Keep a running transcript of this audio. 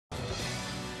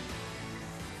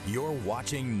You're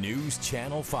watching News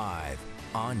Channel 5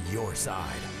 on your side.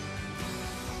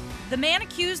 The man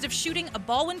accused of shooting a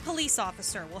Baldwin police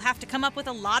officer will have to come up with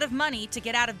a lot of money to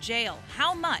get out of jail.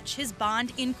 How much his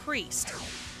bond increased.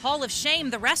 Hall of Shame,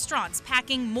 the restaurants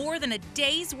packing more than a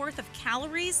day's worth of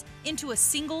calories into a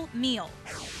single meal.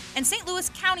 And St. Louis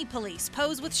County Police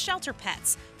pose with shelter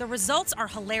pets. The results are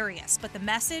hilarious, but the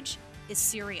message is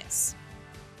serious.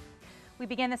 We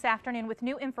begin this afternoon with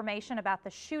new information about the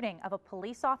shooting of a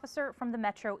police officer from the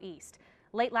Metro East.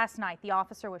 Late last night, the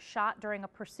officer was shot during a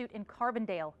pursuit in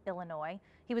Carbondale, Illinois.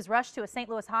 He was rushed to a St.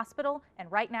 Louis hospital,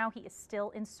 and right now he is still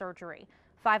in surgery.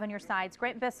 5 on your side's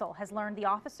Grant Bissell has learned the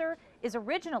officer is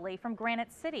originally from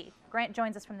Granite City. Grant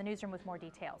joins us from the newsroom with more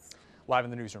details. Live in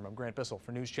the newsroom, I'm Grant Bissell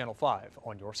for News Channel 5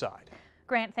 on your side.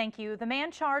 Grant, thank you. The man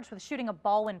charged with shooting a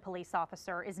Baldwin police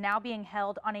officer is now being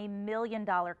held on a $1 million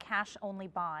cash-only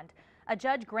bond. A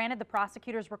judge granted the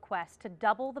prosecutor's request to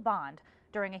double the bond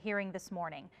during a hearing this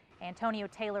morning. Antonio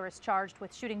Taylor is charged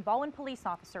with shooting Baldwin police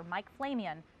officer Mike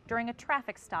Flamion during a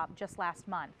traffic stop just last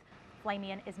month.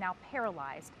 Flamion is now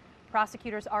paralyzed.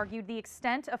 Prosecutors argued the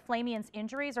extent of Flamion's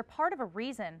injuries are part of a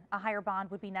reason a higher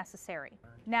bond would be necessary.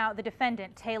 Now, the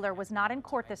defendant, Taylor, was not in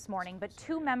court this morning, but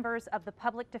 2 members of the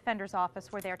public defender's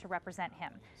office were there to represent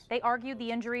him. They argued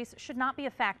the injuries should not be a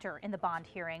factor in the bond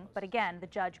hearing, but again, the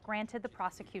judge granted the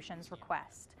prosecution's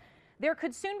request. There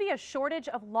could soon be a shortage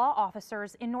of law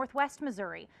officers in Northwest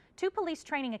Missouri. 2 police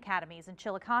training academies in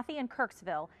Chillicothe and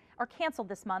Kirksville are canceled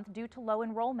this month due to low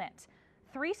enrollment.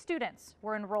 3 students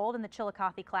were enrolled in the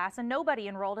Chillicothe class and nobody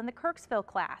enrolled in the Kirksville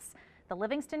class. The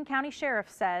Livingston County Sheriff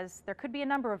says there could be a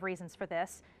number of reasons for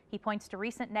this. He points to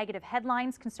recent negative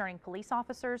headlines concerning police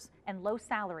officers and low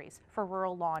salaries for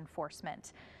rural law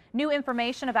enforcement. New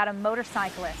information about a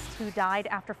motorcyclist who died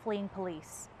after fleeing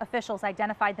police. Officials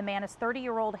identified the man as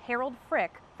 30-year-old Harold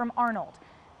Frick from Arnold.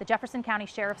 The Jefferson County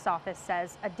Sheriff's Office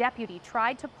says a deputy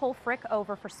tried to pull Frick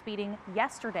over for speeding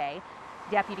yesterday.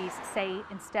 Deputies say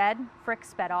instead, Frick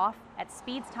sped off at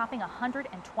speeds topping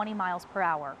 120 miles per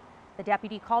hour. The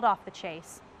deputy called off the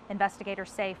chase.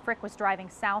 Investigators say Frick was driving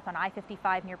south on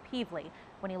I-55 near Peevely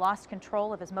when he lost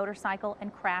control of his motorcycle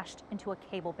and crashed into a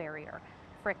cable barrier.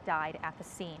 Frick died at the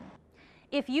scene.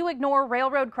 If you ignore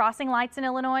railroad crossing lights in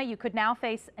Illinois, you could now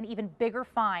face an even bigger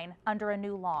fine under a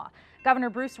new law. Governor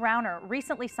Bruce Rauner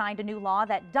recently signed a new law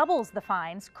that doubles the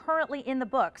fines currently in the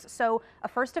books. So a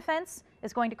first offense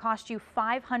is going to cost you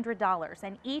 $500,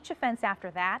 and each offense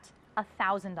after that,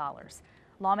 $1,000.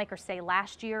 Lawmakers say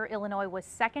last year, Illinois was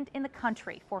second in the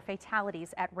country for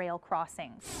fatalities at rail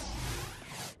crossings.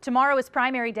 Tomorrow is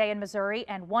primary day in Missouri,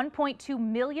 and 1.2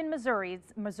 million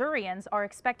Missourians are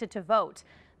expected to vote.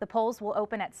 The polls will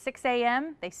open at 6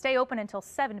 a.m. They stay open until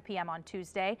 7 p.m. on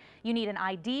Tuesday. You need an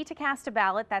ID to cast a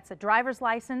ballot. That's a driver's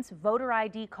license, voter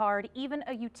ID card, even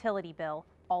a utility bill.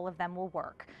 All of them will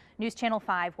work. News Channel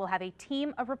 5 will have a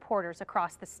team of reporters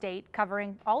across the state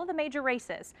covering all of the major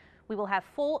races. We will have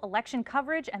full election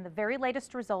coverage and the very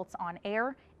latest results on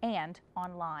air and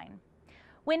online.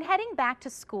 When heading back to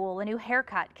school, a new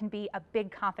haircut can be a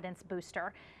big confidence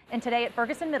booster. And today at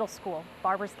Ferguson Middle School,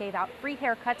 barbers gave out free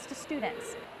haircuts to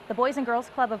students. The Boys and Girls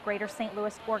Club of Greater St.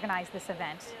 Louis organized this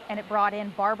event, and it brought in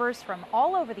barbers from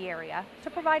all over the area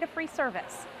to provide a free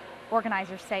service.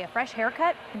 Organizers say a fresh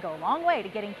haircut can go a long way to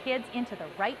getting kids into the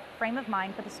right frame of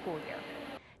mind for the school year.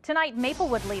 Tonight,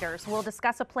 Maplewood leaders will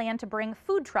discuss a plan to bring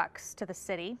food trucks to the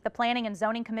city. The Planning and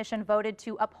Zoning Commission voted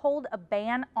to uphold a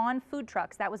ban on food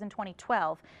trucks. That was in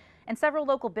 2012. And several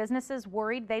local businesses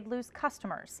worried they'd lose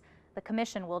customers. The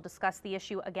commission will discuss the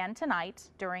issue again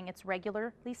tonight during its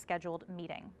regularly scheduled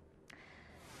meeting.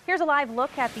 Here's a live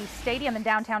look at the stadium in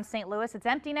downtown St. Louis. It's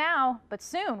empty now, but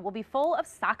soon will be full of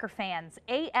soccer fans.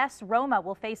 AS Roma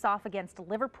will face off against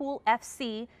Liverpool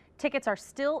FC. Tickets are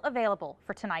still available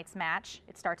for tonight's match.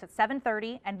 It starts at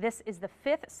 7:30, and this is the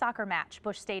 5th soccer match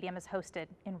Busch Stadium has hosted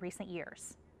in recent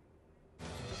years.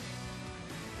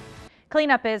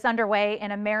 Cleanup is underway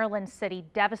in a Maryland city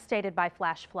devastated by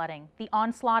flash flooding. The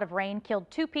onslaught of rain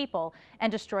killed 2 people and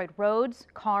destroyed roads,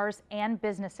 cars, and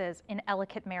businesses in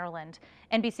Ellicott, Maryland.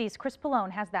 NBC's Chris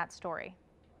Pallone has that story.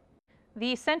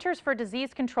 The Centers for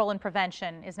Disease Control and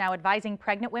Prevention is now advising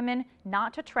pregnant women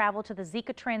not to travel to the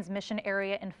Zika transmission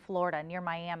area in Florida near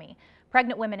Miami.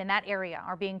 Pregnant women in that area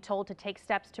are being told to take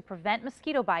steps to prevent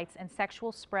mosquito bites and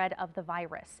sexual spread of the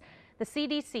virus. The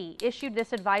CDC issued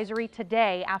this advisory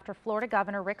today after Florida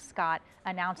Governor Rick Scott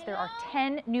announced there are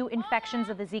 10 new infections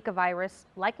of the Zika virus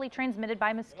likely transmitted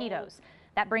by mosquitoes.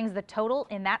 That brings the total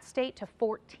in that state to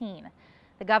 14.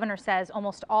 The governor says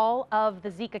almost all of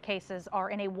the Zika cases are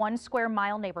in a 1 square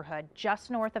mile neighborhood just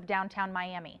north of downtown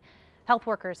Miami. Health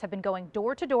workers have been going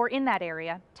door to door in that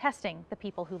area, testing the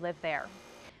people who live there.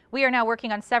 We are now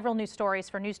working on several new stories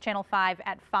for News Channel 5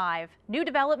 at 5. New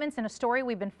developments in a story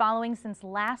we've been following since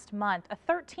last month.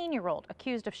 A 13-year-old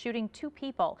accused of shooting 2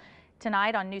 people.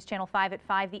 Tonight on News Channel 5 at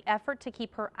 5, the effort to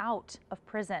keep her out of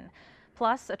prison.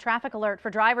 Plus, a traffic alert for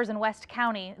drivers in West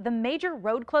County, the major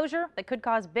road closure that could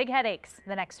cause big headaches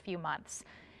the next few months.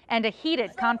 And a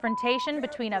heated confrontation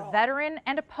between a veteran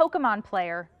and a Pokemon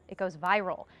player. It goes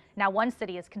viral. Now one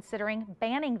city is considering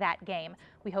banning that game.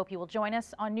 We hope you will join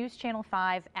us on News Channel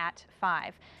 5 at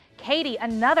 5. Katie,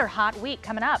 another hot week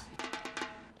coming up.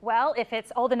 Well, if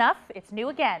it's old enough, it's new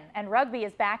again. And rugby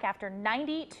is back after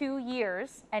 92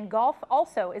 years. And golf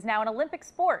also is now an Olympic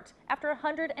sport after a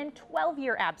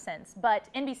 112-year absence. But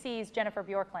NBC's Jennifer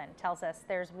Bjorklund tells us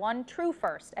there's one true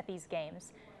first at these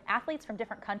games. Athletes from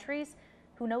different countries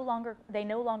who no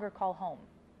longer call home.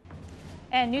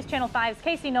 And News Channel 5's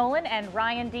Casey Nolan and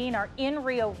Ryan Dean are in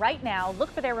Rio right now. Look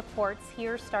for their reports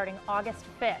here starting August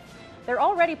 5th. They're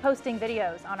already posting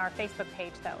videos on our Facebook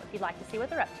page, though, if you'd like to see what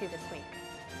they're up to this week.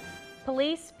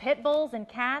 Police, pit bulls, and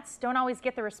cats don't always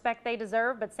get the respect they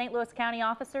deserve, but St. Louis County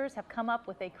officers have come up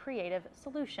with a creative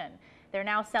solution. They're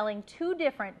now selling 2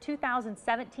 different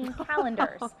 2017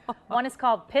 calendars. One is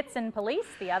called Pits and Police,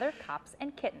 the other Cops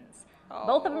and Kittens.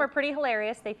 Both of them are pretty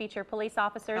hilarious. They feature police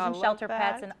officers and shelter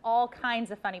pets in all kinds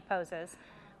of funny poses.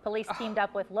 Police teamed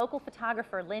up with local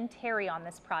photographer Lynn Terry on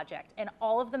this project, and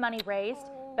all of the money raised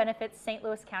benefits St.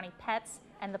 Louis County Pets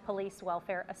and the Police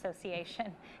Welfare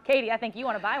Association. Katie, I think you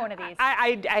want to buy one of these.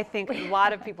 I think a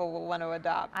lot of people will want to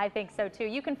adopt. I think so too.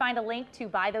 You can find a link to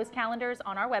buy those calendars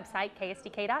on our website,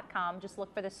 ksdk.com. Just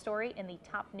look for this story in the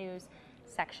top news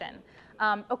section.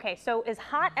 Okay, so as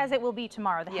hot as it will be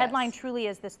tomorrow, the headline truly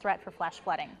is this threat for flash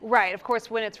flooding. Right. Of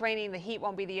course, when it's raining, the heat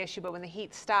won't be the issue, but when the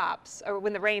heat stops, or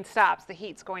when the rain stops, the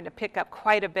heat's going to pick up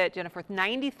quite a bit, Jennifer.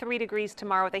 93 degrees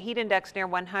tomorrow with a heat index near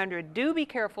 100. Do be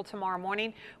careful tomorrow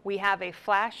morning. We have a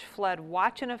flash flood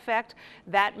watch in effect.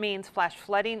 That means flash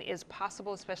flooding is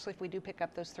possible, especially if we do pick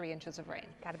up those 3 inches of rain.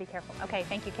 Got to be careful. Okay,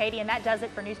 thank you, Katie. And that does it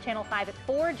for News Channel 5 at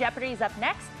 4. Jeopardy's up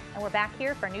next, and we're back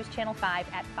here for News Channel 5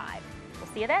 at 5.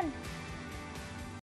 We'll see you then.